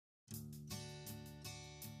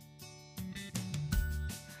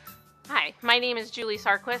Hi, my name is Julie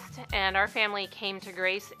Sarquist, and our family came to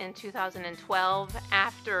Grace in 2012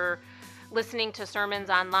 after listening to sermons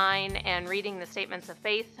online and reading the statements of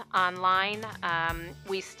faith online.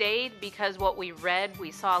 We stayed because what we read,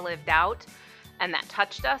 we saw lived out, and that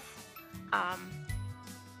touched us.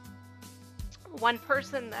 One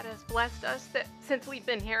person that has blessed us since we've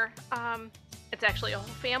been here, it's actually a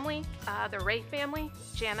whole family, the Ray family,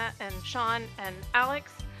 Jana and Sean and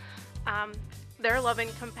Alex. Their love and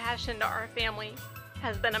compassion to our family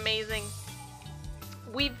has been amazing.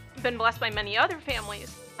 We've been blessed by many other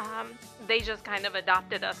families. They just kind of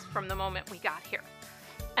adopted us from the moment we got here.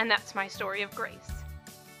 And that's my story of grace.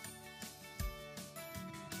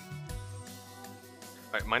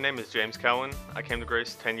 All right, my name is James Cowan. I came to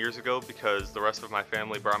Grace 10 years ago because the rest of my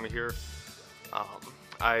family brought me here.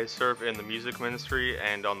 I serve in the music ministry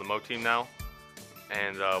and on the Mo team now.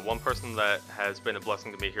 And one person that has been a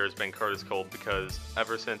blessing to me here has been Curtis Cole, because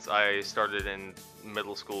ever since I started in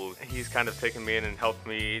middle school, he's kind of taken me in and helped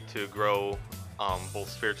me to grow both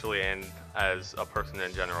spiritually and as a person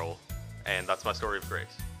in general. And that's my story of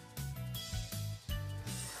grace.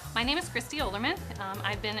 My name is Christy Olderman.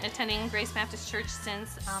 I've been attending Grace Baptist Church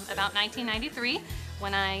since about 1993,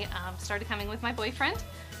 when I started coming with my boyfriend.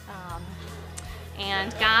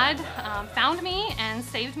 And God found me and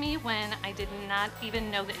saved me when I did not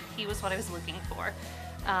even know that He was what I was looking for.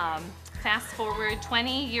 Fast forward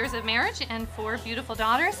 20 years of marriage and 4 beautiful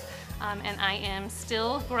daughters, and I am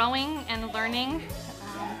still growing and learning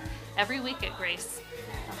every week at Grace.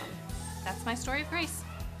 That's my story of grace.